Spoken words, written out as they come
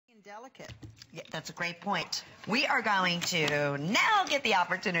Delicate. Yeah, that's a great point. We are going to now get the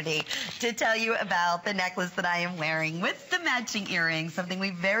opportunity to tell you about the necklace that I am wearing with the matching earrings. Something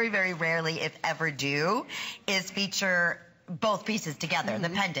we very, very rarely, if ever, do is feature both pieces together, the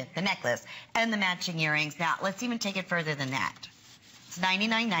pendant, the necklace, and the matching earrings. Now, let's even take it further than that. It's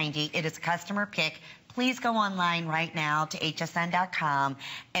 $99.90. It is a customer pick. Please go online right now to hsn.com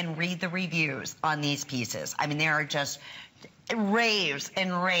and read the reviews on these pieces. I mean, there are just raves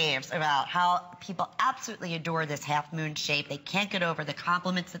and raves about how people absolutely adore this half-moon shape. They can't get over the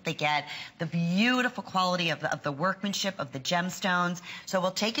compliments that they get, the beautiful quality of the workmanship, of the gemstones. So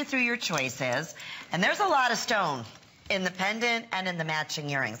we'll take you through your choices. And there's a lot of stone in the pendant and in the matching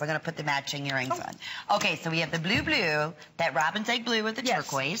earrings. I'm going to put the matching earrings on. Okay, so we have the blue, that robin's egg blue with the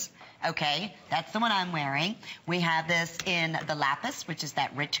turquoise. Okay, that's the one I'm wearing. We have this in the lapis, which is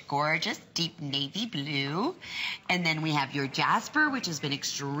that rich, gorgeous, deep navy blue. And then we have your jasper, which has been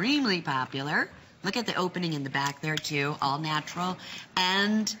extremely popular. Look at the opening in the back there, too, all natural.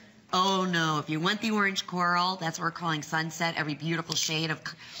 And oh no, if you want the orange coral, that's what we're calling sunset, every beautiful shade of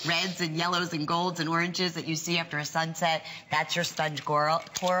reds and yellows and golds and oranges that you see after a sunset, that's your sponge coral.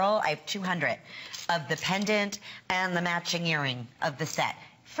 I have 200 of the pendant and the matching earring of the set.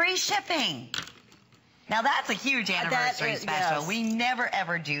 Free shipping. Now that's a huge anniversary special. Yes. We never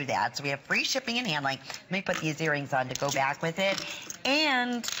ever do that. So we have free shipping and handling. Let me put these earrings on to go back with it.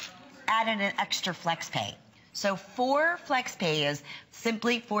 And add in an extra flex pay. So 4 flex pays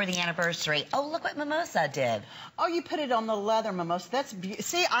simply for the anniversary. Oh, look what Mimosa did. Oh, you put it on the leather, Mimosa. That's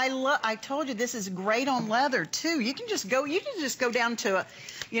see, I told you this is great on leather too. You can just go down to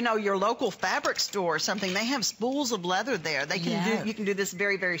your local fabric store or something. They have spools of leather there. They can you can do this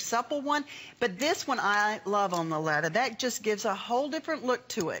very, very supple one, but this one I love on the leather. That just gives a whole different look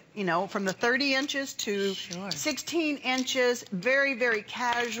to it. From the 30 inches to 16 inches, very, very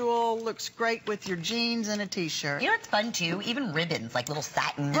casual. Looks great with your jeans and a t-shirt. It's fun too, even ribbons, like little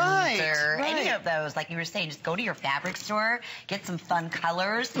satins or any of those, like you were saying, just go to your fabric store, get some fun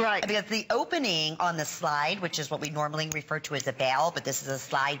colors. Right. Because the opening on the slide, which is what we normally refer to as a bail, but this is a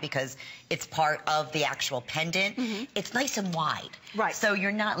slide because it's part of the actual pendant, it's nice and wide. Right. So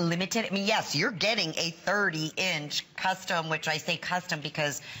you're not limited. I mean, yes, you're getting a 30-inch custom, which I say custom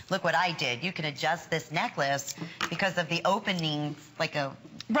because look what I did. You can adjust this necklace because of the opening, like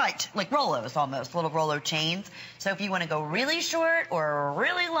Rolos almost, little Rolo chains. So if you want to go really short or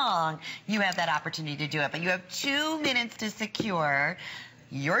really long, you have that opportunity to do it. But you have 2 minutes to secure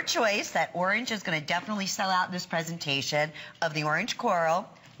your choice. That orange is going to definitely sell out in this presentation of the orange coral,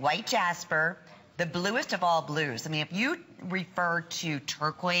 white jasper, the bluest of all blues. I mean, if you refer to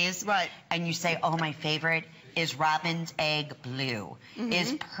turquoise and you say, oh, my favorite is robin's egg blue,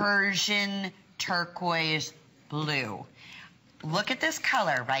 is Persian turquoise blue. Look at this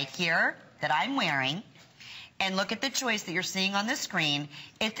color right here that I'm wearing, and look at the choice that you're seeing on the screen.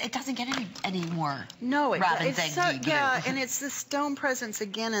 It doesn't get any more. No, robin's egg blue. Yeah, and it's the stone presence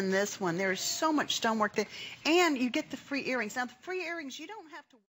again in this one. There's so much stonework there, and you get the free earrings. Now, the free earrings, you don't have to